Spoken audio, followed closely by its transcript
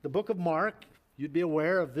the book of Mark. You'd be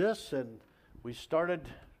aware of this, and we started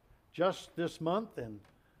just this month, and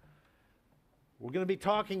we're going to be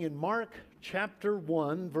talking in Mark chapter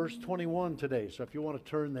 1, verse 21 today. So if you want to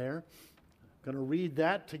turn there, I'm going to read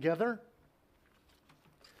that together.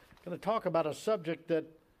 I'm going to talk about a subject that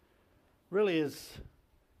really is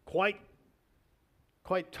quite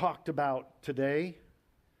talked about today,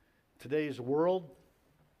 today's world.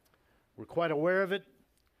 We're quite aware of it.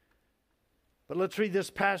 But let's read this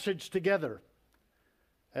passage together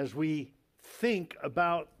as we think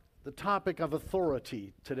about the topic of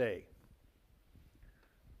authority today.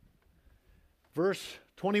 Verse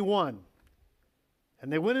 21,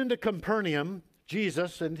 and they went into Capernaum,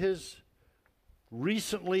 Jesus and his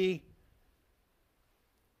recently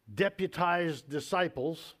deputized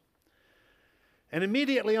disciples, and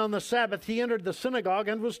immediately on the Sabbath he entered the synagogue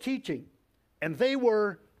and was teaching. And they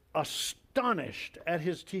were astonished at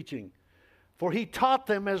his teaching, for he taught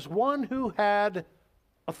them as one who had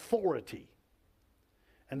authority.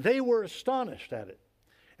 And they were astonished at it.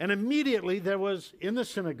 And immediately there was in the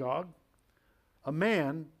synagogue a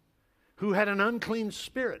man who had an unclean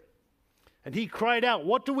spirit. And he cried out,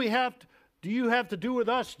 "What do you have to do with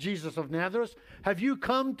us, Jesus of Nazareth? Have you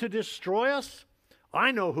come to destroy us?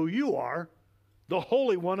 I know who you are, the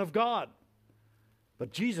Holy One of God."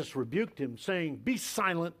 But Jesus rebuked him, saying, "Be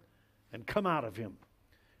silent and come out of him."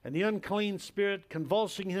 And the unclean spirit,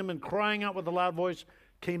 convulsing him and crying out with a loud voice,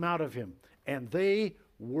 came out of him. And they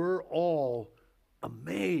were all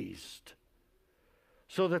amazed,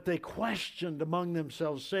 so that they questioned among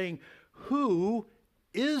themselves, saying, "Who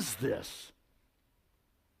is this?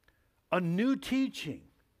 A new teaching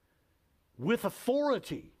with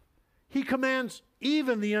authority. He commands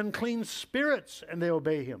even the unclean spirits, and they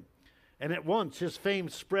obey him." And at once his fame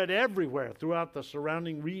spread everywhere throughout the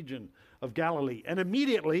surrounding region of Galilee. And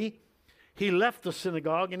immediately he left the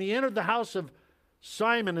synagogue, and he entered the house of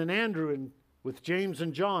Simon and Andrew, and with James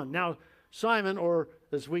and John. Now Simon, or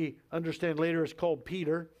as we understand later is called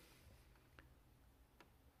Peter,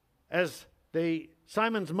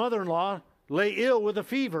 Simon's mother-in-law lay ill with a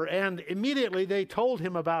fever, and immediately they told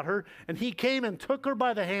him about her, and he came and took her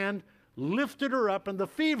by the hand, lifted her up, and the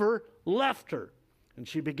fever left her, and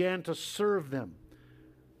she began to serve them.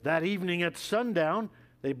 That evening at sundown,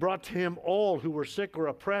 they brought to him all who were sick or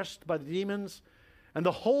oppressed by the demons, and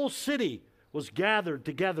the whole city was gathered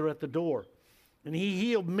together at the door. And he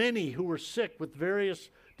healed many who were sick with various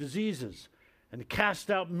diseases, and cast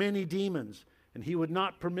out many demons, and he would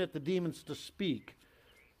not permit the demons to speak,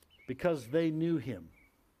 because they knew him.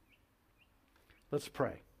 Let's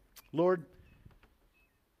pray. Lord,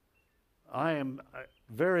 I am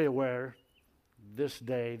very aware this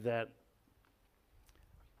day that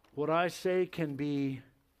what I say can be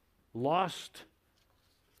lost,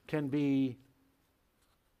 can be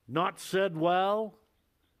not said well.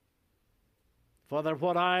 Father,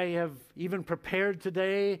 what I have even prepared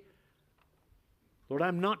today, Lord,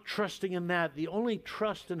 I'm not trusting in that. The only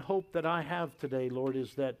trust and hope that I have today, Lord,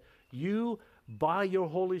 is that you, by your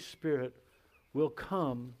Holy Spirit, will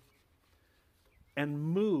come and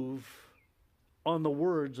move on the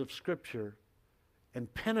words of Scripture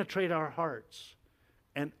and penetrate our hearts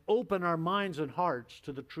and open our minds and hearts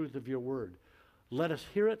to the truth of your word. Let us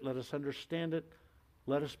hear it. Let us understand it.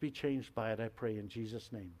 Let us be changed by it, I pray in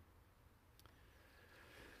Jesus' name.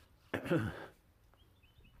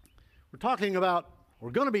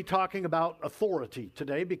 We're going to be talking about authority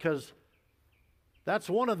today, because that's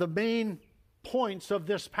one of the main points of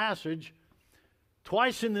this passage.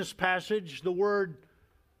 Twice in this passage,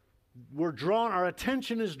 our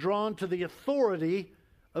attention is drawn to the authority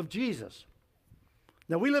of Jesus.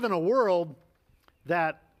 Now, we live in a world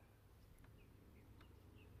that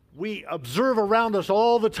we observe around us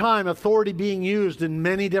all the time authority being used in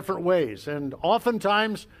many different ways, and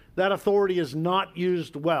oftentimes that authority is not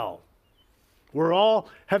used well. We all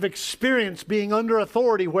have experienced being under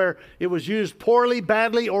authority where it was used poorly,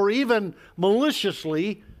 badly, or even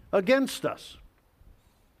maliciously against us.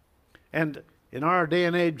 And in our day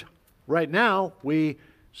and age right now, we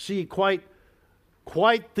see quite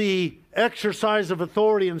the exercise of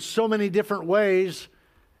authority in so many different ways,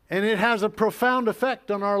 and it has a profound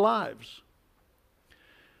effect on our lives.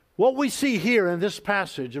 What we see here in this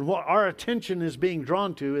passage, and what our attention is being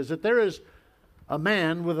drawn to, is that there is a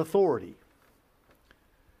man with authority.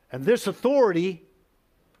 And this authority,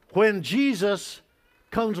 when Jesus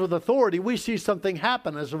comes with authority, we see something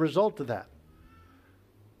happen as a result of that.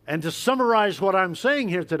 And to summarize what I'm saying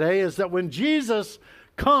here today is that when Jesus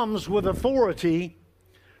comes with authority,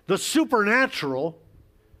 the supernatural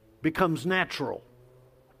becomes natural.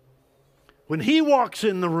 When he walks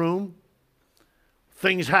in the room,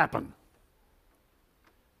 things happen.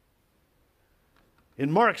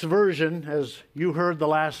 In Mark's version, as you heard the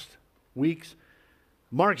last weeks,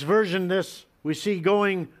 Mark's version, we see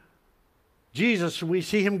him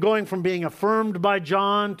going from being affirmed by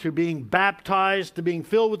John to being baptized to being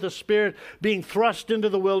filled with the Spirit, being thrust into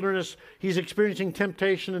the wilderness. He's experiencing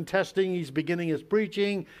temptation and testing. He's beginning his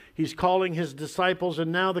preaching. He's calling his disciples,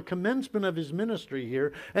 and now the commencement of his ministry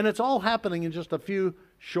here. And it's all happening in just a few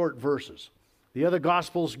short verses. The other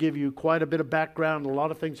Gospels give you quite a bit of background, a lot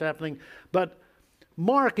of things happening. But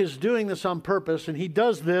Mark is doing this on purpose, and he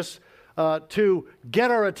does this to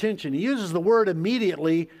get our attention. He uses the word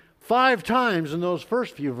immediately 5 times in those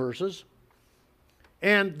first few verses.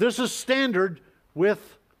 And this is standard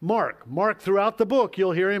with Mark. Mark, throughout the book,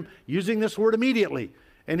 you'll hear him using this word immediately.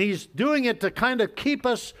 And he's doing it to kind of keep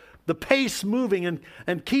us, the pace moving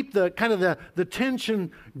and keep the kind of the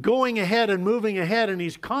tension going ahead and moving ahead. And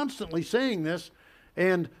he's constantly saying this.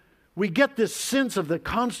 And we get this sense of the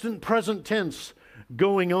constant present tense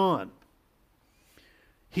going on.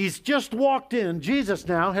 He's just walked in, Jesus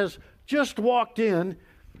now has just walked in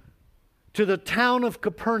to the town of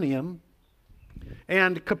Capernaum.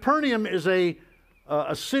 And Capernaum is a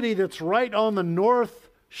city that's right on the northwest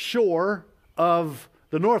shore of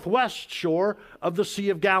the Sea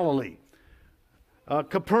of Galilee.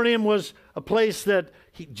 Capernaum was a place that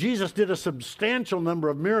Jesus did a substantial number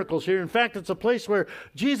of miracles here. In fact, it's a place where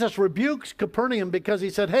Jesus rebukes Capernaum because he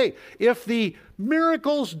said, hey, if the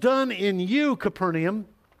miracles done in you, Capernaum,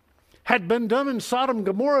 had been done in Sodom and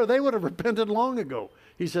Gomorrah, they would have repented long ago,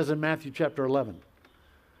 he says in Matthew chapter 11.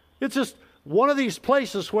 It's just one of these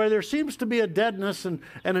places where there seems to be a deadness and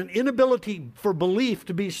an inability for belief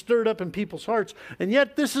to be stirred up in people's hearts. And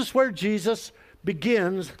yet this is where Jesus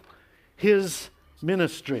begins his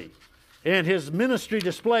ministry. And his ministry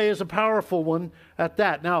display is a powerful one at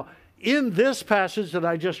that. Now, in this passage that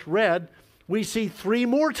I just read, we see 3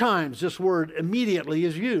 more times this word immediately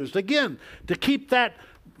is used. Again, to keep that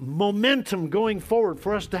momentum going forward,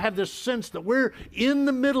 for us to have this sense that we're in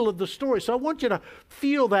the middle of the story. So I want you to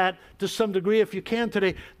feel that to some degree, if you can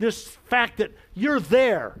today, this fact that you're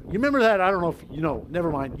there. You remember that? I don't know if you know, never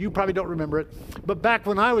mind. You probably don't remember it. But back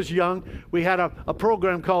when I was young, we had a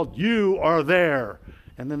program called You Are There.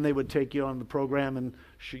 And then they would take you on the program and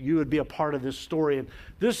you would be a part of this story. And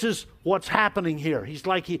this is what's happening here.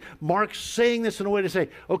 Mark's saying this in a way to say,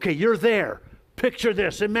 okay, you're there. Picture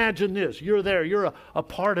this, imagine this, you're there, you're a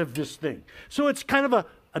part of this thing. So it's kind of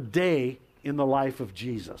a day in the life of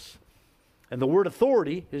Jesus. And the word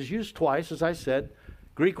authority is used twice, as I said,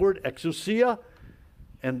 Greek word exousia,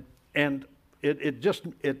 and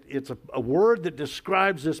it's a word that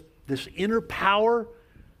describes this inner power,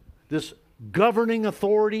 this governing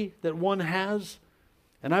authority that one has.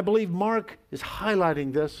 And I believe Mark is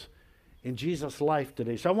highlighting this in Jesus' life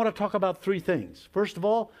today. So I want to talk about 3 things. First of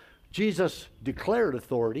all, Jesus declared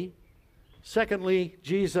authority. Secondly,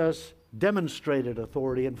 Jesus demonstrated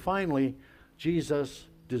authority. And finally, Jesus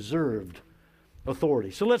deserved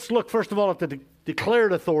authority. So let's look first of all at the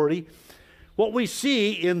declared authority. What we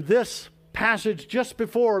see in this passage just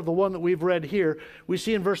before the one that we've read here, we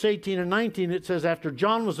see in verse 18 and 19, it says, after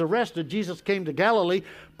John was arrested, Jesus came to Galilee,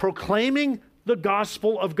 proclaiming the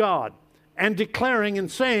gospel of God and declaring and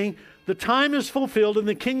saying, the time is fulfilled and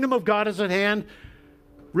the kingdom of God is at hand.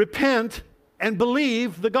 Repent and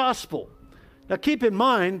believe the gospel. Now keep in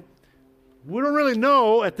mind, we don't really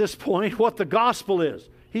know at this point what the gospel is.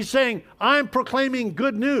 He's saying, I'm proclaiming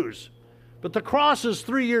good news. But the cross is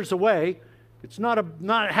 3 years away. It's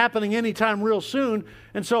not happening anytime real soon.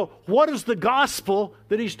 And so what is the gospel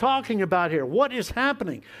that he's talking about here? What is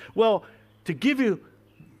happening? Well, to give you,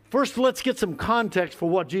 first let's get some context for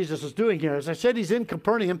what Jesus is doing here. As I said, he's in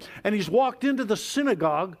Capernaum and he's walked into the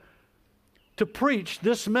synagogue to preach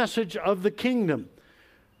this message of the kingdom.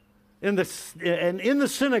 And in the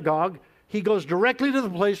synagogue, he goes directly to the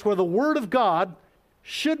place where the word of God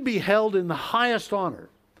should be held in the highest honor.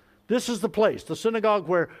 This is the place, the synagogue,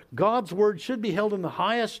 where God's word should be held in the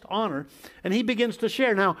highest honor. And he begins to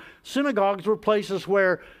share. Now, synagogues were places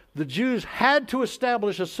where the Jews had to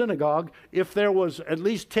establish a synagogue if there was at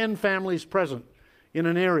least 10 families present in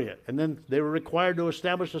an area. And then they were required to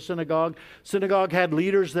establish a synagogue. Synagogue had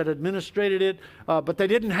leaders that administrated it, but they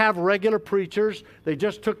didn't have regular preachers. They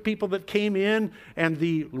just took people that came in, and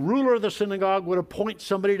the ruler of the synagogue would appoint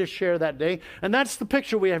somebody to share that day. And that's the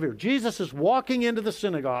picture we have here. Jesus is walking into the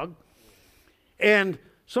synagogue, and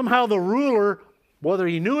somehow the ruler, whether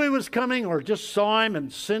he knew he was coming or just saw him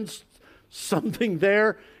and sensed something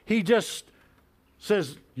there, he just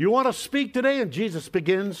says, you want to speak today? And Jesus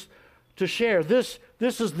begins to share. This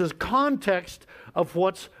is the context of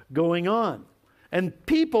what's going on. And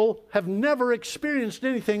people have never experienced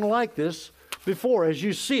anything like this before as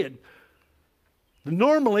you see it.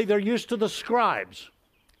 Normally, they're used to the scribes.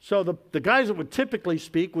 So the guys that would typically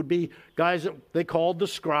speak would be guys that they called the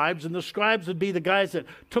scribes, and the scribes would be the guys that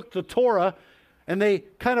took the Torah and they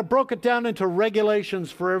kind of broke it down into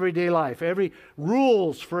regulations for everyday life, every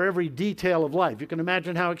rules for every detail of life. You can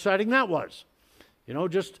imagine how exciting that was. You know,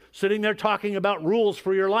 just sitting there talking about rules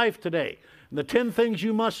for your life today, and the 10 things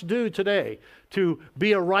you must do today to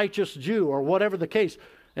be a righteous Jew or whatever the case.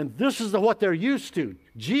 And this is what they're used to.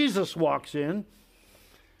 Jesus walks in,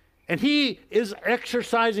 and he is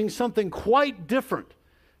exercising something quite different,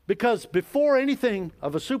 because before anything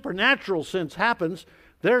of a supernatural sense happens,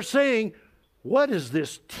 they're saying, what is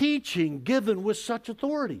this teaching given with such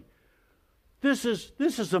authority? This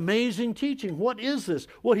is amazing teaching. What is this?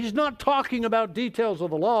 Well, he's not talking about details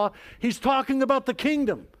of the law. He's talking about the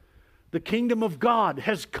kingdom. The kingdom of God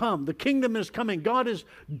has come. The kingdom is coming. God is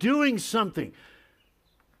doing something.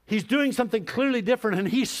 He's doing something clearly different, and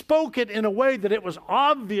he spoke it in a way that it was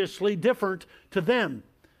obviously different to them.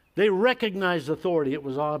 They recognized authority. It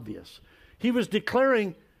was obvious. He was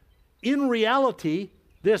declaring, in reality,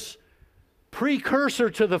 this precursor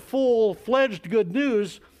to the full-fledged good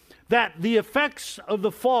news, that the effects of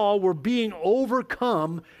the fall were being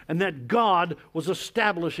overcome and that God was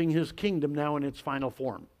establishing his kingdom now in its final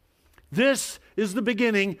form. This is the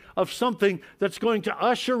beginning of something that's going to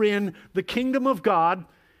usher in the kingdom of God,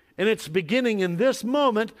 and it's beginning in this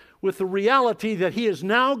moment with the reality that he is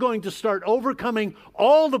now going to start overcoming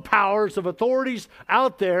all the powers of authorities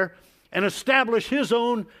out there and establish his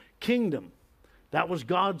own kingdom. That was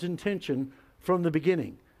God's intention from the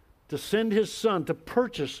beginning, to send his Son to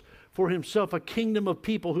purchase for himself a kingdom of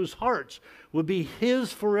people whose hearts would be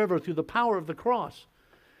his forever through the power of the cross.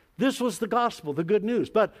 This was the gospel, the good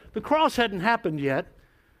news. But the cross hadn't happened yet.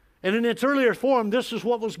 And in its earlier form, this is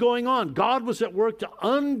what was going on. God was at work to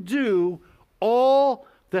undo all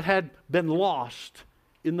that had been lost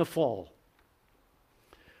in the fall.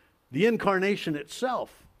 The incarnation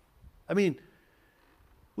itself. I mean,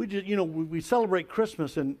 we celebrate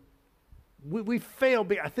Christmas, and we fail.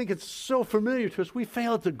 I think it's so familiar to us. We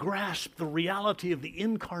fail to grasp the reality of the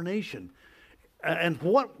incarnation and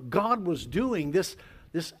what God was doing. This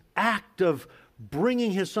act of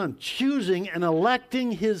bringing his Son, choosing and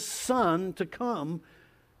electing his Son to come.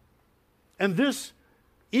 And this,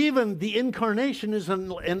 even the incarnation, is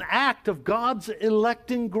an act of God's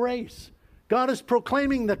electing grace. God is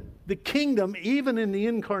proclaiming the kingdom even in the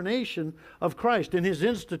incarnation of Christ. In his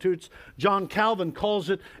Institutes, John Calvin calls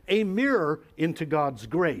it a mirror into God's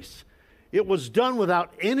grace. It was done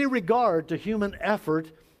without any regard to human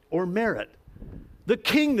effort or merit. The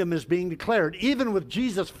kingdom is being declared, even with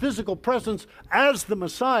Jesus' physical presence as the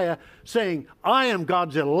Messiah, saying, I am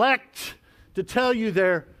God's elect, to tell you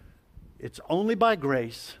there, it's only by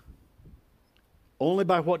grace, only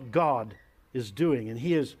by what God is doing, and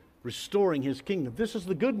he is restoring his kingdom. This is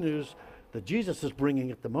the good news that Jesus is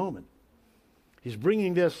bringing at the moment. He's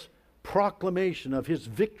bringing this proclamation of his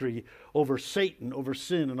victory over Satan, over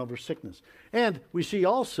sin, and over sickness. And we see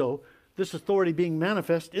also this authority being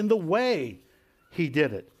manifest in the way he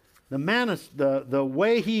did it. The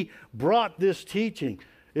way he brought this teaching.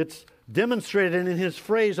 It's demonstrated in his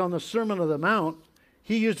phrase on the Sermon on the Mount.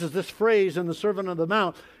 He uses this phrase in the Sermon on the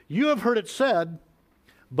Mount. You have heard it said,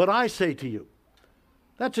 but I say to you.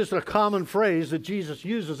 That's just a common phrase that Jesus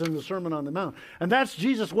uses in the Sermon on the Mount. And that's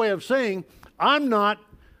Jesus' way of saying, I'm not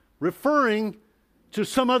referring to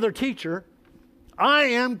some other teacher. I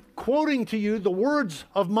am quoting to you the words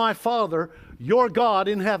of my Father, your God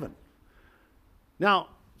in heaven. Now,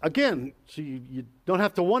 again, so you don't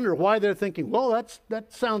have to wonder why they're thinking, well,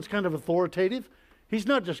 that sounds kind of authoritative. He's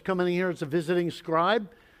not just coming in here as a visiting scribe.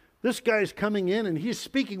 This guy's coming in and he's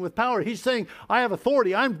speaking with power. He's saying, I have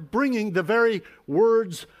authority. I'm bringing the very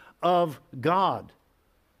words of God.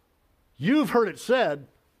 You've heard it said,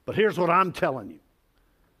 but here's what I'm telling you.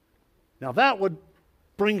 Now that would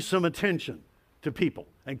bring some attention to people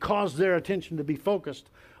and cause their attention to be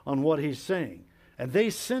focused on what he's saying. And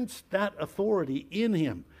they sensed that authority in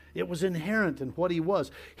him. It was inherent in what he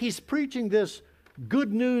was. He's preaching this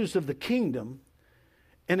good news of the kingdom,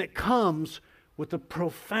 and it comes with a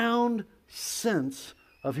profound sense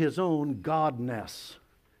of his own godness,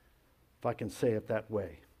 if I can say it that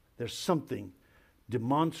way. There's something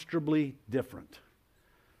demonstrably different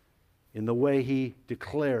in the way he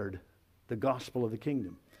declared the gospel of the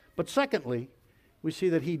kingdom. But secondly, we see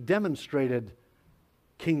that he demonstrated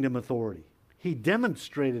kingdom authority. He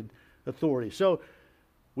demonstrated authority. So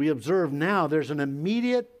we observe now there's an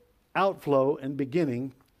immediate outflow and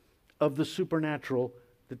beginning of the supernatural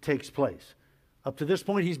that takes place. Up to this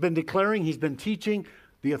point, he's been declaring, he's been teaching.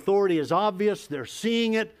 The authority is obvious. They're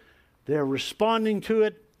seeing it. They're responding to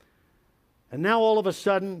it. And now all of a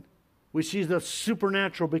sudden, we see the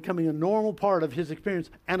supernatural becoming a normal part of his experience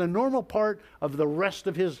and a normal part of the rest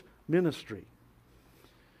of his ministry.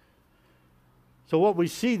 So what we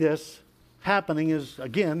see this happening is,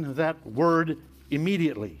 again, that word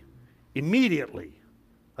immediately. Immediately,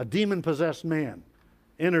 a demon-possessed man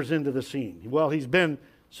enters into the scene. Well, he's been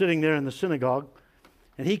sitting there in the synagogue,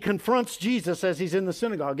 and he confronts Jesus as he's in the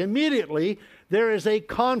synagogue. Immediately, there is a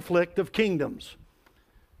conflict of kingdoms.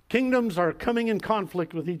 Kingdoms are coming in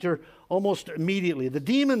conflict with each other almost immediately. The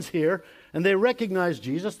demons here, and they recognize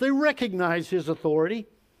Jesus. They recognize his authority.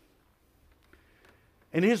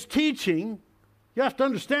 And his teaching, you have to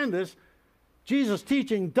understand this, Jesus'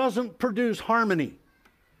 teaching doesn't produce harmony.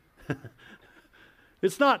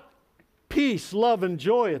 It's not peace, love, and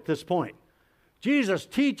joy at this point. Jesus'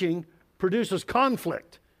 teaching produces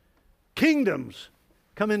conflict. Kingdoms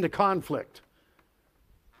come into conflict.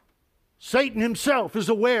 Satan himself is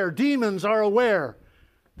aware. Demons are aware.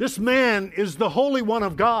 This man is the Holy One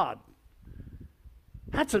of God.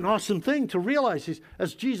 That's an awesome thing to realize.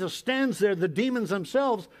 As Jesus stands there, the demons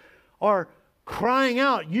themselves are crying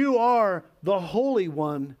out, "You are the Holy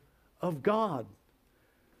One of God."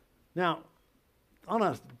 Now, on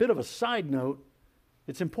a bit of a side note,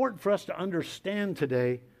 it's important for us to understand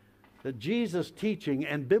today that Jesus' teaching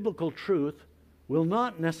and biblical truth will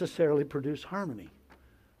not necessarily produce harmony,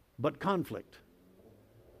 but conflict.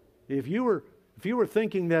 If you were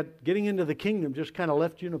thinking that getting into the kingdom just kind of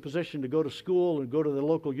left you in a position to go to school and go to the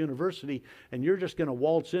local university, and you're just going to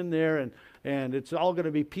waltz in there and it's all going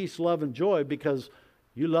to be peace, love, and joy because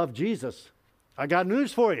you love Jesus, I got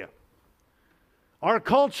news for you. Our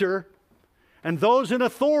culture and those in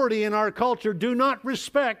authority in our culture do not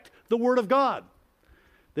respect the Word of God.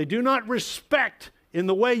 They do not respect in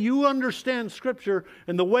the way you understand Scripture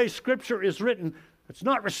and the way Scripture is written. It's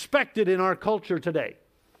not respected in our culture today.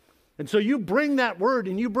 And so you bring that word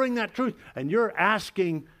and you bring that truth and you're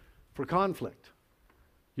asking for conflict.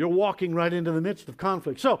 You're walking right into the midst of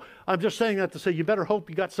conflict. So I'm just saying that to say you better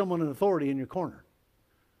hope you got someone in authority in your corner.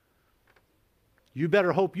 You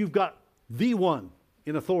better hope you've got the one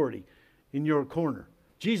in authority in your corner.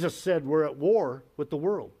 Jesus said we're at war with the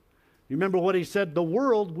world. You remember what he said? The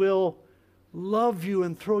world will love you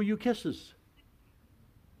and throw you kisses.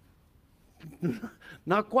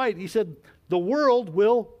 Not quite. He said the world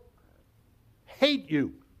will hate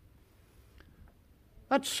you.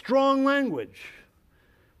 That's strong language.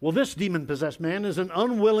 Well, this demon-possessed man is an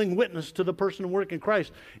unwilling witness to the person and work in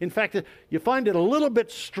Christ. In fact, you find it a little bit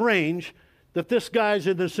strange that this guy's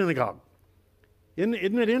in the synagogue. Isn't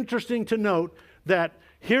it interesting to note that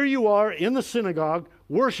here you are in the synagogue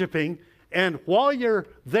worshiping, and while you're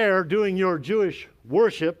there doing your Jewish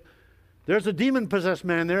worship, there's a demon-possessed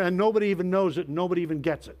man there, and nobody even knows it, and nobody even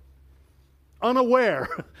gets it. Unaware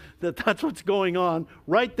that that's what's going on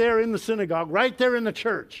right there in the synagogue, right there in the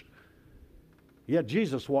church. Yet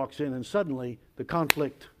Jesus walks in, and suddenly the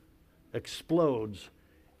conflict explodes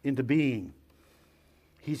into being.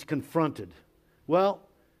 He's confronted. Well,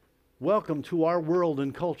 welcome to our world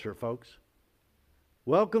and culture, folks.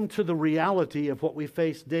 Welcome to the reality of what we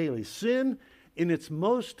face daily. Sin, in its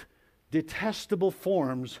most detestable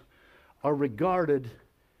forms, are regarded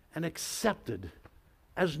and accepted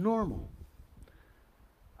as normal.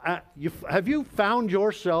 Have you found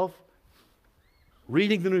yourself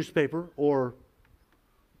reading the newspaper or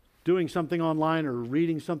doing something online or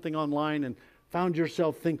reading something online and found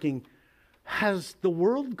yourself thinking, has the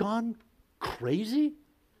world gone crazy?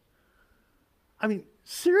 I mean,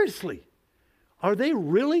 seriously, are they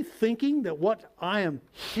really thinking that what I am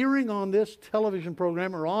hearing on this television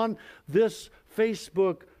program or on this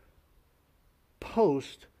Facebook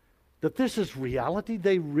post, that this is reality?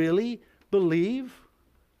 They really believe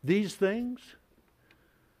these things?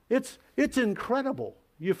 It's incredible.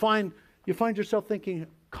 You find yourself thinking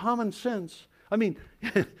common sense. I mean,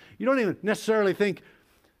 you don't even necessarily think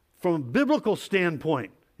from a biblical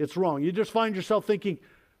standpoint it's wrong. You just find yourself thinking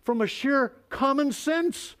from a sheer common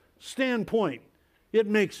sense standpoint it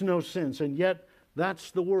makes no sense. And yet that's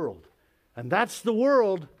the world. And that's the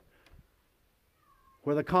world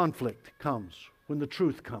where the conflict comes, when the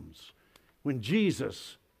truth comes, when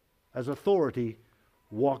Jesus as authority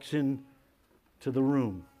walks in to the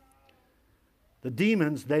room. The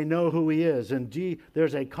demons, they know who he is, and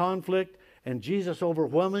there's a conflict, and Jesus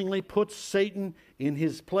overwhelmingly puts Satan in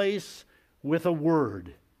his place with a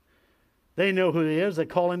word. They know who he is. They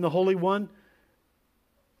call him the Holy One.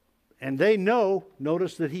 And they know,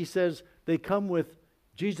 notice that he says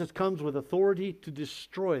Jesus comes with authority to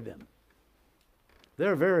destroy them.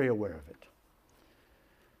 They're very aware of it.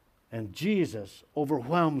 And Jesus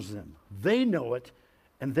overwhelms them. They know it,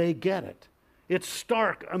 and they get it. It's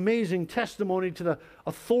stark, amazing testimony to the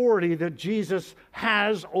authority that Jesus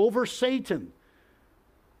has over Satan,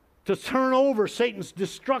 to turn over Satan's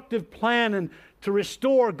destructive plan and to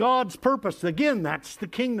restore God's purpose. Again, that's the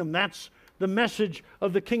kingdom. That's the message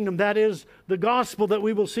of the kingdom. That is the gospel that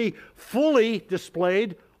we will see fully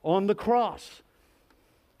displayed on the cross.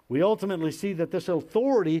 We ultimately see that this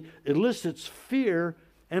authority elicits fear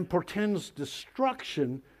and portends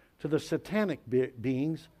destruction to the satanic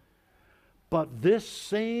beings. But this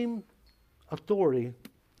same authority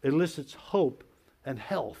elicits hope and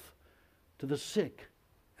health to the sick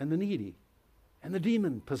and the needy and the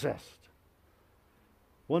demon-possessed.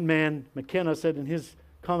 One man, McKenna, said in his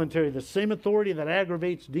commentary, the same authority that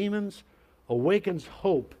aggravates demons awakens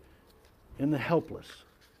hope in the helpless.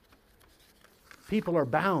 People are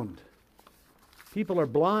bound. People are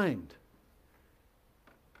blind.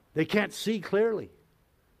 They can't see clearly.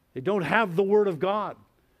 They don't have the Word of God.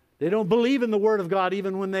 They don't believe in the Word of God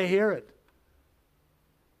even when they hear it.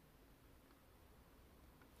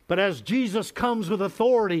 But as Jesus comes with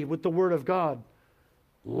authority with the Word of God,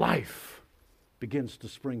 life begins to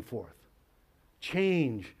spring forth.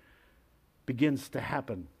 Change begins to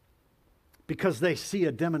happen because they see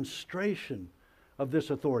a demonstration of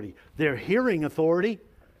this authority. They're hearing authority.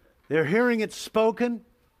 They're hearing it spoken.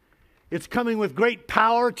 It's coming with great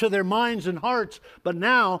power to their minds and hearts, but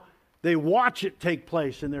now they watch it take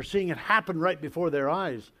place and they're seeing it happen right before their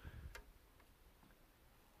eyes.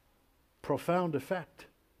 Profound effect.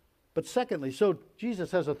 But secondly, so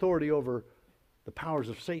Jesus has authority over the powers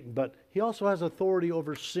of Satan, but he also has authority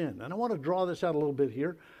over sin. And I want to draw this out a little bit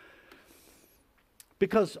here,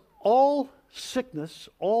 because all sickness,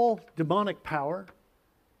 all demonic power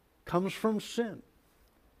comes from sin.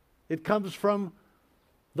 It comes from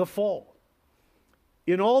the fall.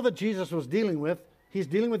 In all that Jesus was dealing with, he's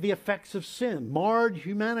dealing with the effects of sin. Marred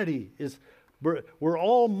humanity we're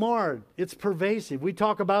all marred. It's pervasive. We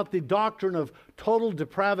talk about the doctrine of total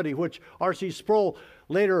depravity, which R.C. Sproul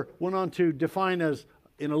later went on to define as,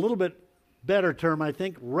 in a little bit better term, I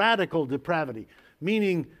think, radical depravity.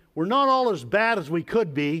 Meaning, we're not all as bad as we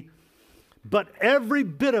could be, but every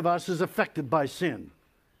bit of us is affected by sin.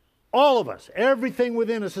 All of us, everything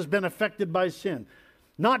within us has been affected by sin.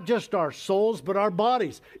 Not just our souls, but our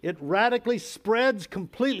bodies. It radically spreads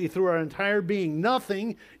completely through our entire being.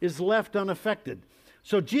 Nothing is left unaffected.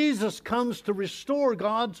 So Jesus comes to restore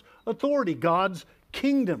God's authority, God's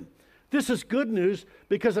kingdom. This is good news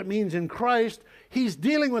because it means in Christ, he's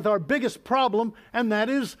dealing with our biggest problem, and that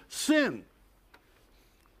is sin.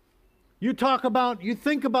 You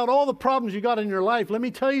think about all the problems you got in your life. Let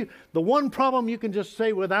me tell you, the one problem you can just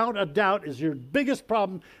say without a doubt is your biggest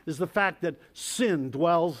problem is the fact that sin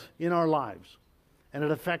dwells in our lives, and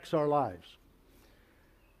it affects our lives.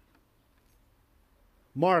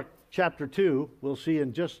 Mark chapter 2, we'll see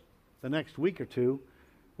in just the next week or two.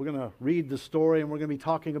 We're going to read the story, and we're going to be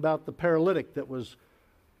talking about the paralytic that was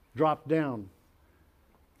dropped down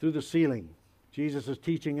through the ceiling. Jesus is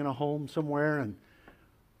teaching in a home somewhere, and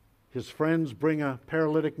his friends bring a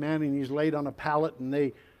paralytic man, and he's laid on a pallet, and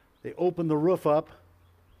they open the roof up,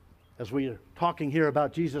 as we are talking here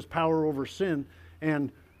about Jesus' power over sin,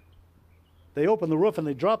 and they open the roof and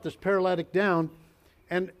they drop this paralytic down,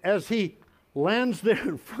 and as he lands there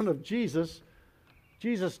in front of Jesus,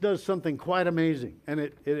 Jesus does something quite amazing, and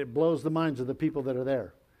it blows the minds of the people that are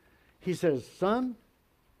there. He says, "Son,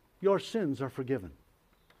 your sins are forgiven."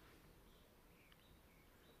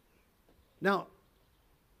 Now,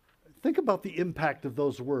 think about the impact of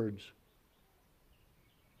those words.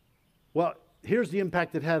 Well, here's the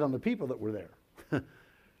impact it had on the people that were there.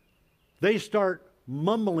 They start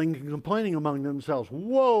mumbling and complaining among themselves.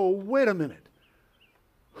 Whoa, wait a minute.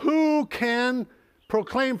 Who can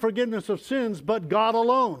proclaim forgiveness of sins but God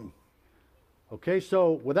alone? Okay,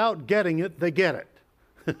 so without getting it, they get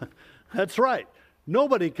it. That's right.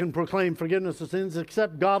 Nobody can proclaim forgiveness of sins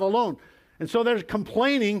except God alone. And so they're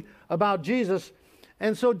complaining about Jesus.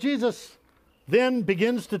 And so Jesus then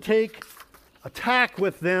begins to take attack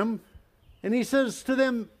with them. And he says to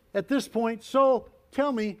them at this point, "So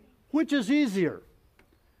tell me, which is easier?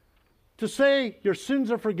 To say your sins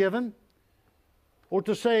are forgiven, or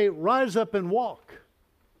to say, rise up and walk?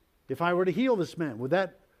 If I were to heal this man, would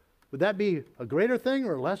that be a greater thing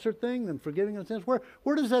or a lesser thing than forgiving of sins?"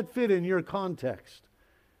 Where does that fit in your context?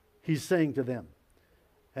 He's saying to them.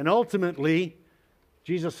 And ultimately,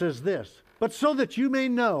 Jesus says this, "But so that you may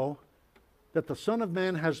know that the Son of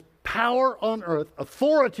Man has power on earth,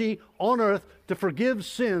 authority on earth to forgive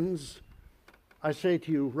sins, I say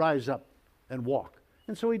to you, rise up and walk."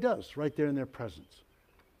 And so he does, right there in their presence.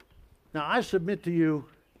 Now, I submit to you,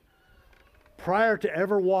 prior to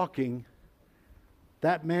ever walking,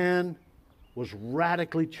 that man was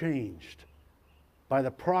radically changed by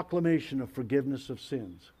the proclamation of forgiveness of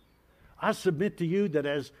sins. I submit to you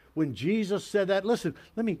that when Jesus said that, listen,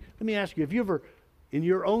 let me ask you, have you ever, in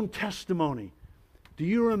your own testimony, do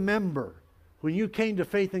you remember when you came to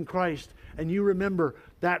faith in Christ and you remember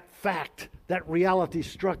that fact, that reality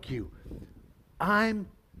struck you? I'm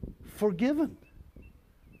forgiven.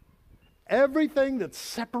 Everything that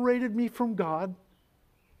separated me from God,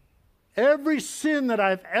 every sin that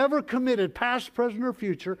I've ever committed, past, present, or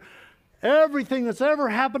future, everything that's ever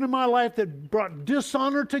happened in my life that brought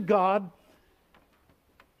dishonor to God,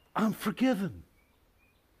 I'm forgiven.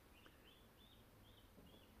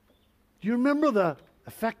 Do you remember the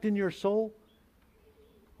effect in your soul?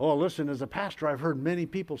 Oh, listen, as a pastor, I've heard many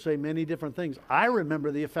people say many different things. I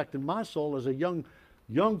remember the effect in my soul as a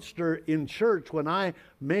youngster in church when I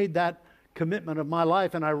made that commitment of my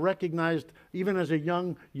life, and I recognized, even as a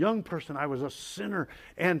young person, I was a sinner.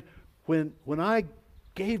 And when I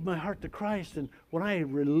gave my heart to Christ, and when I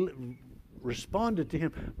responded to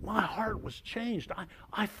Him, my heart was changed.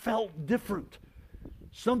 I felt different.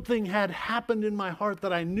 Something had happened in my heart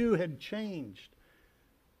that I knew had changed.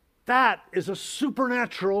 That is a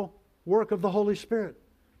supernatural work of the Holy Spirit.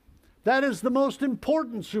 That is the most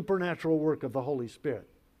important supernatural work of the Holy Spirit.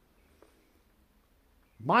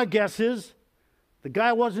 My guess is the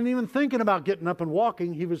guy wasn't even thinking about getting up and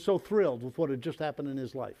walking. He was so thrilled with what had just happened in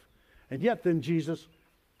his life. And yet then Jesus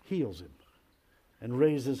heals him and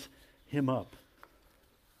raises him up.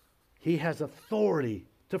 He has authority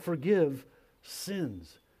to forgive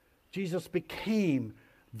sins. Jesus became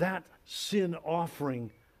that sin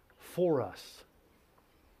offering for us.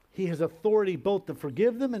 He has authority both to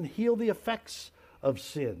forgive them and heal the effects of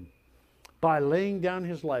sin by laying down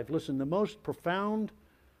His life. Listen, the most profound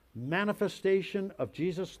manifestation of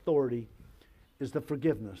Jesus' authority is the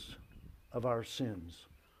forgiveness of our sins.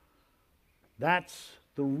 That's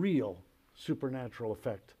the real supernatural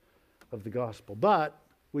effect of the gospel. But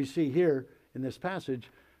we see here in this passage,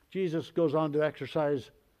 Jesus goes on to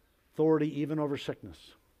exercise authority even over sickness.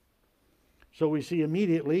 So we see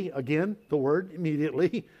immediately, again, the word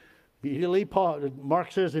immediately.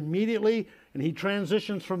 Mark says immediately, and he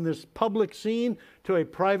transitions from this public scene to a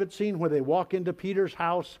private scene where they walk into Peter's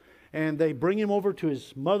house and they bring him over to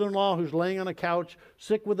his mother-in-law who's laying on a couch,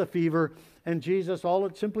 sick with a fever. And Jesus, all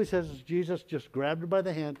it simply says is Jesus just grabbed her by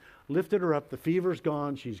the hand, lifted her up, the fever's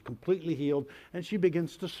gone, she's completely healed, and she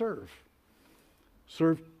begins to serve.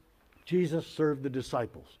 Jesus served the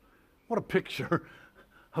disciples. What a picture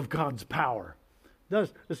of God's power.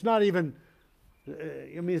 It's not even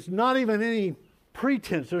any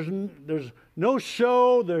pretense. There's no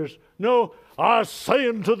show. There's no, I say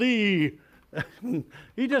unto thee.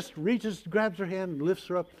 He just reaches, grabs her hand, and lifts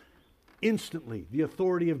her up. Instantly, the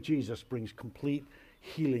authority of Jesus brings complete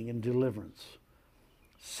healing and deliverance.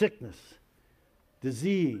 Sickness,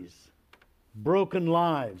 disease, broken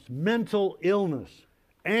lives, mental illness,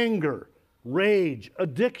 anger, rage,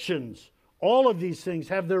 addictions, all of these things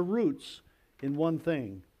have their roots in one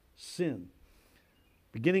thing: sin.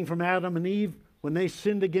 Beginning from Adam and Eve, when they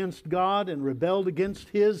sinned against God and rebelled against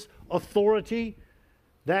His authority,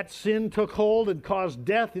 that sin took hold and caused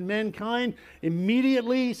death in mankind.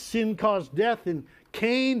 Immediately, sin caused death in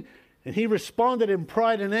Cain, and he responded in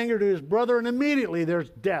pride and anger to his brother, and immediately there's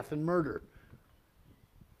death and murder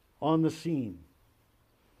on the scene.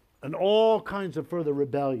 And all kinds of further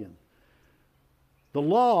rebellion. The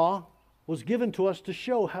law was given to us to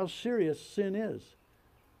show how serious sin is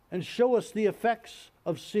and show us the effects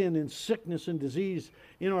of sin in sickness and disease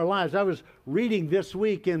in our lives. I was reading this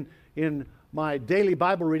week in my daily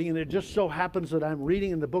Bible reading, and it just so happens that I'm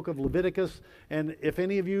reading in the book of Leviticus. And if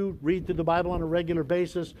any of you read through the Bible on a regular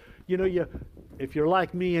basis, if you're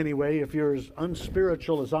like me anyway, if you're as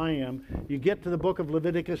unspiritual as I am, you get to the book of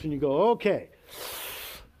Leviticus and you go, okay,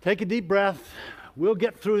 take a deep breath. We'll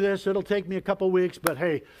get through this. It'll take me a couple weeks, but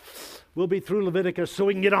hey, we'll be through Leviticus so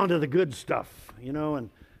we can get on to the good stuff,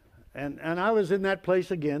 And I was in that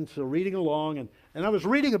place again, so reading along, and I was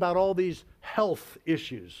reading about all these health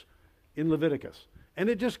issues in Leviticus. And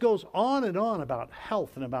it just goes on and on about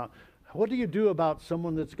health and about what do you do about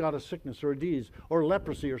someone that's got a sickness or a disease or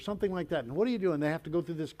leprosy or something like that. And what do you do? And they have to go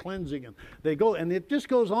through this cleansing, and and it just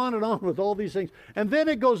goes on and on with all these things. And then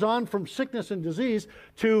it goes on from sickness and disease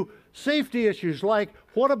to safety issues like,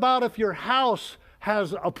 what about if your house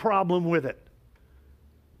has a problem with it?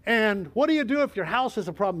 And what do you do if your house has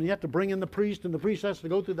a problem? You have to bring in the priest, and the priest has to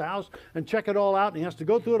go through the house and check it all out, and he has to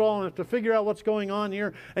go through it all and have to figure out what's going on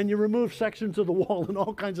here, and you remove sections of the wall and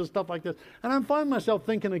all kinds of stuff like this. And I'm finding myself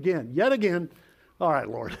thinking yet again, all right,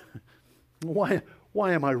 Lord, why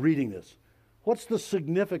am I reading this? What's the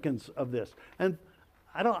significance of this? And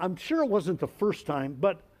I'm sure it wasn't the first time,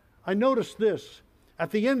 but I noticed this. At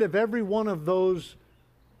the end of every one of those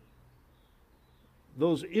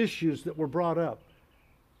issues that were brought up,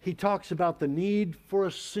 he talks about the need for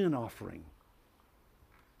a sin offering.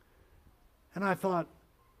 And I thought,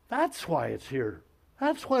 that's why it's here.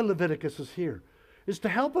 That's why Leviticus is here, is to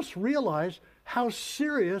help us realize how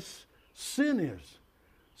serious sin is.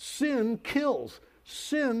 Sin kills.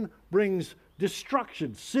 Sin brings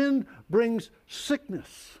destruction. Sin brings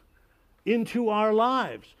sickness into our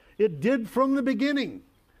lives. It did from the beginning.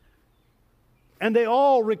 And they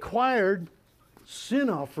all required sin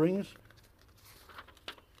offerings.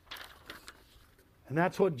 And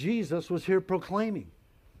that's what Jesus was here proclaiming.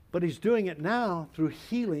 But he's doing it now through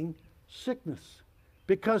healing sickness.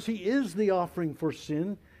 Because he is the offering for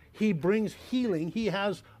sin, he brings healing. He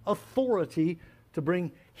has authority to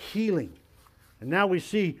bring healing. And now we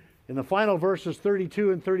see in the final verses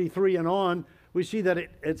 32 and 33 and on, we see that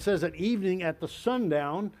it says at evening at the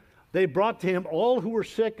sundown, they brought to him all who were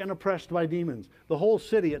sick and oppressed by demons. The whole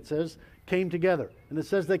city, it says, came together. And it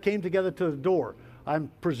says they came together to the door. I'm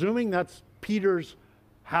presuming that's Peter's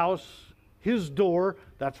house, his door.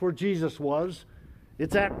 That's where Jesus was.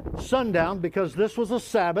 It's at sundown because this was a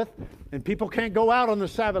Sabbath and people can't go out on the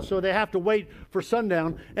Sabbath, so they have to wait for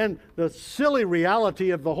sundown. And the silly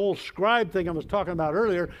reality of the whole scribe thing I was talking about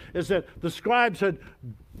earlier is that the scribes had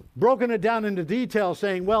broken it down into detail,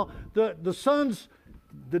 saying, well,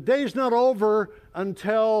 the day's not over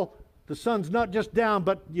until the sun's not just down,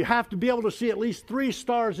 but you have to be able to see at least 3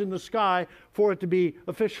 stars in the sky for it to be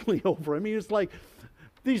officially over. I mean, it's like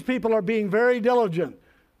these people are being very diligent,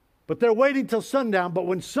 but they're waiting till sundown. But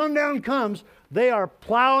when sundown comes, they are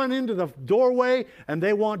plowing into the doorway and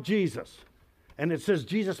they want Jesus. And it says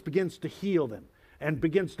Jesus begins to heal them and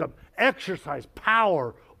begins to exercise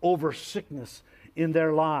power over sickness in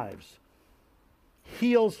their lives.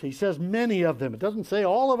 Heals, he says, many of them. It doesn't say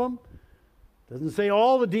all of them. It doesn't say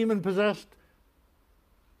all the demon-possessed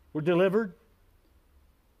were delivered.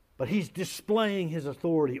 But he's displaying his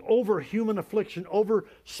authority over human affliction, over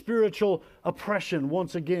spiritual oppression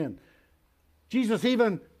once again. Jesus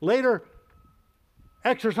even later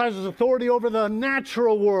exercises authority over the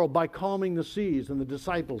natural world by calming the seas, and the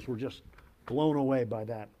disciples were just blown away by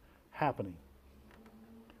that happening.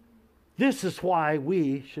 This is why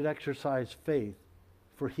we should exercise faith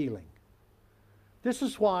for healing. This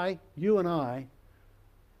is why you and I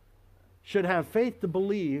should have faith to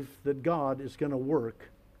believe that God is going to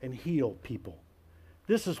work and heal people.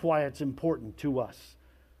 This is why it's important to us.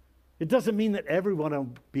 It doesn't mean that everyone will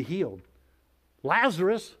be healed.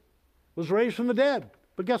 Lazarus was raised from the dead.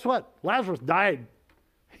 But guess what? Lazarus died.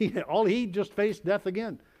 He just faced death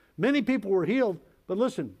again. Many people were healed, but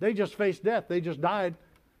listen, they just faced death. They just died.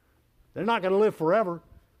 They're not going to live forever.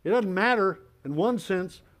 It doesn't matter in one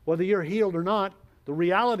sense whether you're healed or not. The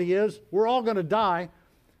reality is we're all going to die.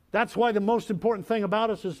 That's why the most important thing about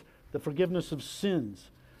us is the forgiveness of sins.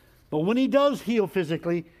 But when he does heal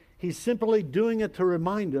physically, he's simply doing it to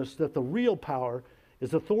remind us that the real power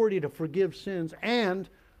is authority to forgive sins and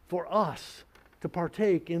for us to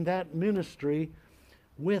partake in that ministry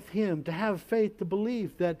with him, to have faith to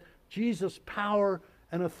believe that Jesus' power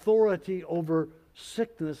and authority over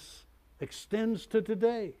sickness extends to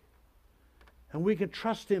today. And we can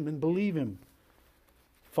trust him and believe him.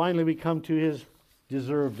 Finally, we come to his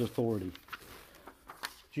deserved authority.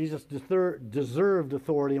 Jesus deserved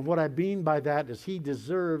authority, and what I mean by that is he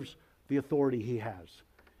deserves the authority he has.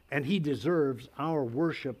 And he deserves our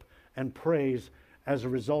worship and praise as a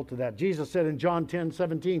result of that. Jesus said in John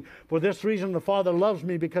 10:17, "For this reason the Father loves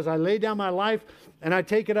me, because I lay down my life and I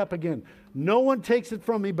take it up again. No one takes it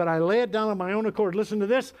from me, but I lay it down on my own accord." Listen to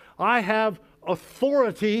this. I have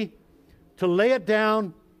authority to lay it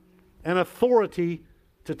down and authority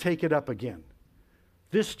to take it up again.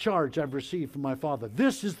 This charge I've received from my Father.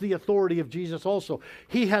 This is the authority of Jesus also.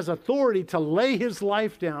 He has authority to lay his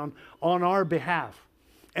life down on our behalf.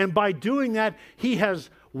 And by doing that, he has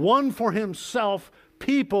won for himself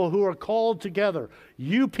people who are called together.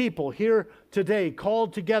 You people here today,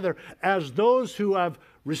 called together as those who have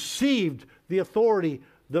received the authority,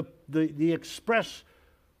 the express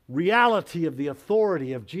reality of the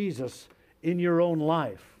authority of Jesus in your own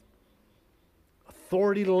life.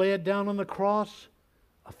 Authority to lay it down on the cross.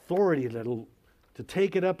 Authority to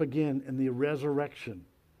take it up again in the resurrection.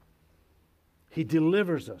 He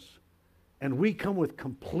delivers us. And we come with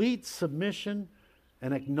complete submission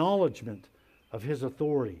and acknowledgement of His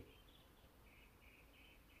authority.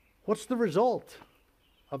 What's the result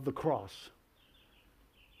of the cross?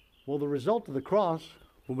 Well, the result of the cross,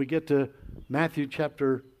 when we get to Matthew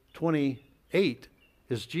chapter 28,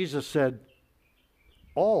 is Jesus said,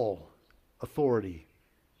 all authority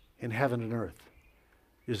in heaven and earth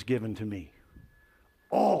is given to me.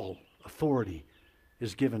 All authority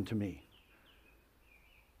is given to me.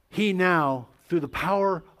 He now, through the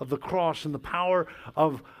power of the cross and the power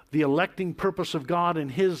of the electing purpose of God in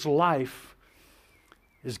His life,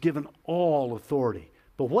 is given all authority.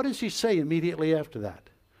 But what does He say immediately after that?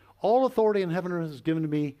 All authority in heaven and earth is given to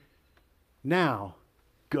me. Now,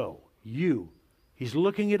 go. You. He's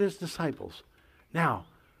looking at His disciples. Now,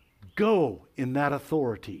 go in that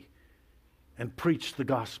authority and preach the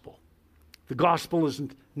gospel. The gospel is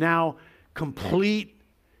now complete.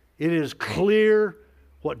 It is clear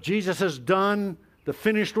what Jesus has done. The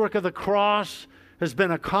finished work of the cross has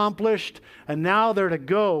been accomplished, and now they're to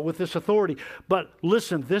go with this authority. But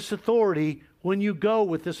listen, this authority, when you go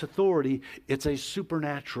with this authority, it's a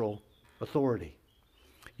supernatural authority.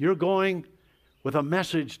 You're going with a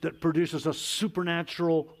message that produces a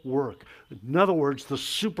supernatural work. In other words, the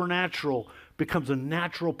supernatural becomes a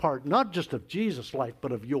natural part, not just of Jesus' life,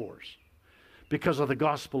 but of yours, because of the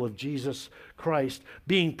gospel of Jesus Christ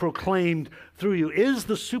being proclaimed through you. Is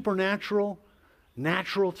the supernatural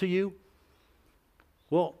natural to you?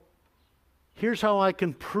 Well, here's how I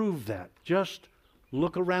can prove that. Just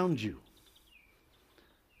look around you.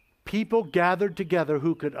 People gathered together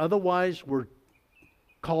who could otherwise were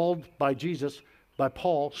called by Jesus, by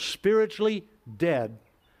Paul, spiritually dead,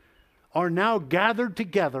 are now gathered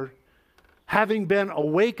together, having been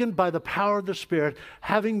awakened by the power of the Spirit,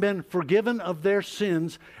 having been forgiven of their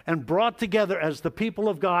sins, and brought together as the people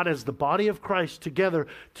of God, as the body of Christ together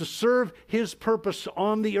to serve His purpose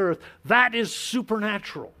on the earth. That is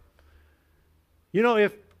supernatural. You know,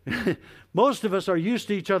 if most of us are used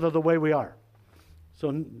to each other the way we are.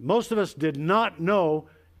 So most of us did not know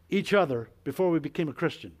each other before we became a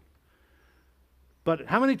Christian. But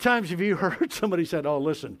how many times have you heard somebody said, oh,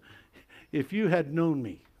 listen, if you had known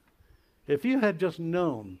me, if you had just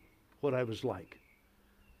known what I was like.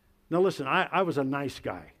 Now listen, I was a nice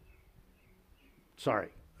guy. Sorry.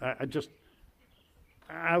 I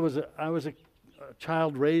was a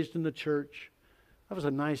child raised in the church. I was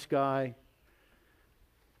a nice guy.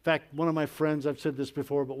 In fact, one of my friends, I've said this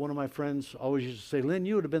before, but one of my friends always used to say, Lynn,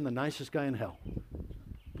 you would have been the nicest guy in hell.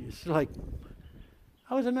 It's like,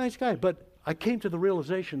 I was a nice guy, but I came to the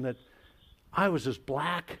realization that I was as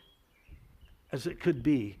black as it could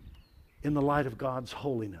be in the light of God's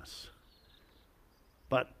holiness.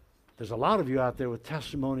 But there's a lot of you out there with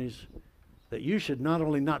testimonies that you should not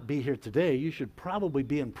only not be here today, you should probably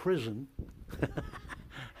be in prison.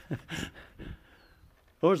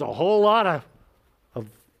 There's a whole lot of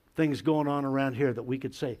things going on around here that we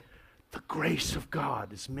could say, the grace of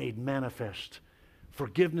God is made manifest.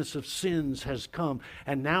 Forgiveness of sins has come.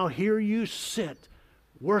 And now here you sit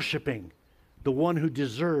worshiping the one who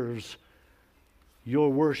deserves your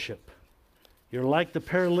worship. You're like the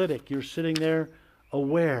paralytic. You're sitting there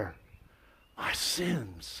aware. My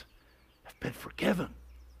sins have been forgiven.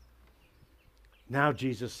 Now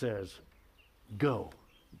Jesus says, go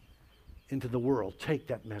into the world. Take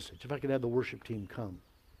that message. If I could have the worship team come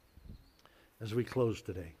as we close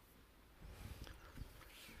today.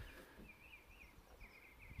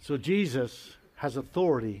 So Jesus has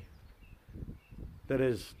authority that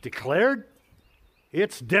is declared.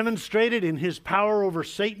 It's demonstrated in His power over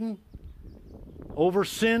Satan, over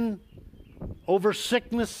sin, over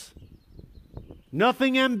sickness.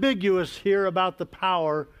 Nothing ambiguous here about the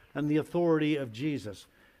power and the authority of Jesus.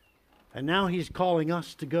 And now He's calling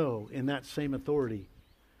us to go in that same authority.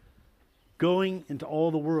 Going into all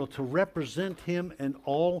the world to represent Him and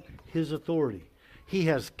all His authority. He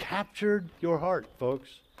has captured your heart, folks.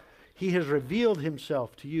 He has revealed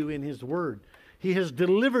Himself to you in His Word. He has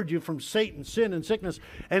delivered you from Satan, sin, and sickness.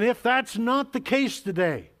 And if that's not the case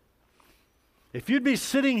today, if you'd be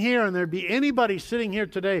sitting here and there'd be anybody sitting here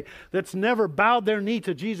today that's never bowed their knee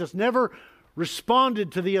to Jesus, never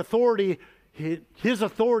responded to the authority, His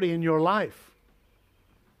authority in your life,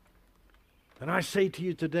 then I say to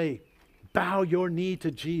you today, bow your knee to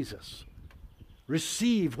Jesus.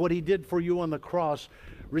 Receive what He did for you on the cross.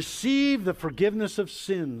 Receive the forgiveness of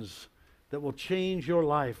sins that will change your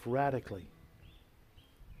life radically.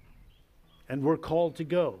 And we're called to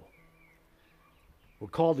go. We're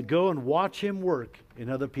called to go and watch Him work in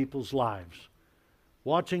other people's lives.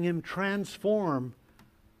 Watching Him transform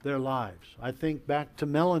their lives. I think back to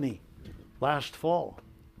Melanie last fall,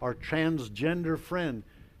 our transgender friend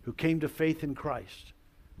who came to faith in Christ.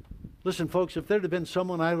 Listen, folks, if there'd have been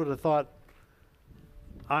someone I would have thought,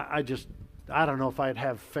 I don't know if I'd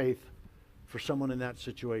have faith for someone in that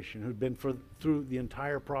situation who'd been through the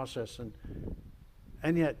entire process.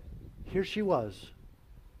 And yet, here she was,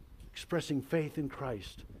 expressing faith in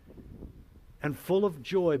Christ and full of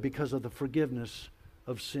joy because of the forgiveness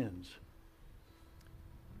of sins.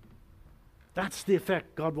 That's the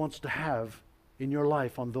effect God wants to have in your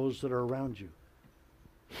life on those that are around you.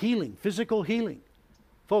 Healing, physical healing.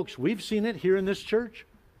 Folks, we've seen it here in this church.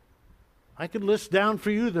 I could list down for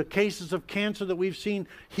you the cases of cancer that we've seen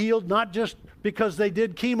healed, not just because they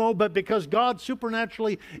did chemo, but because God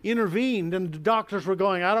supernaturally intervened and the doctors were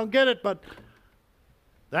going, I don't get it, but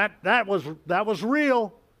that was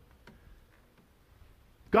real.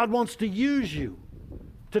 God wants to use you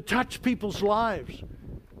to touch people's lives.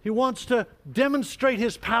 He wants to demonstrate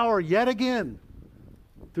His power yet again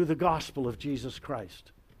through the gospel of Jesus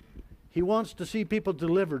Christ. He wants to see people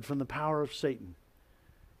delivered from the power of Satan.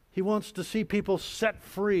 He wants to see people set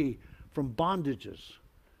free from bondages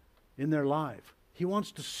in their life. He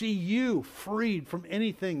wants to see you freed from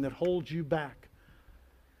anything that holds you back.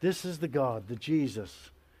 This is the God, the Jesus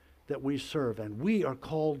that we serve, and we are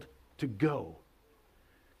called to go.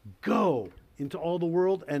 Go into all the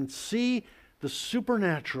world and see the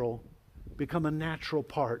supernatural become a natural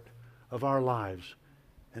part of our lives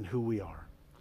and who we are.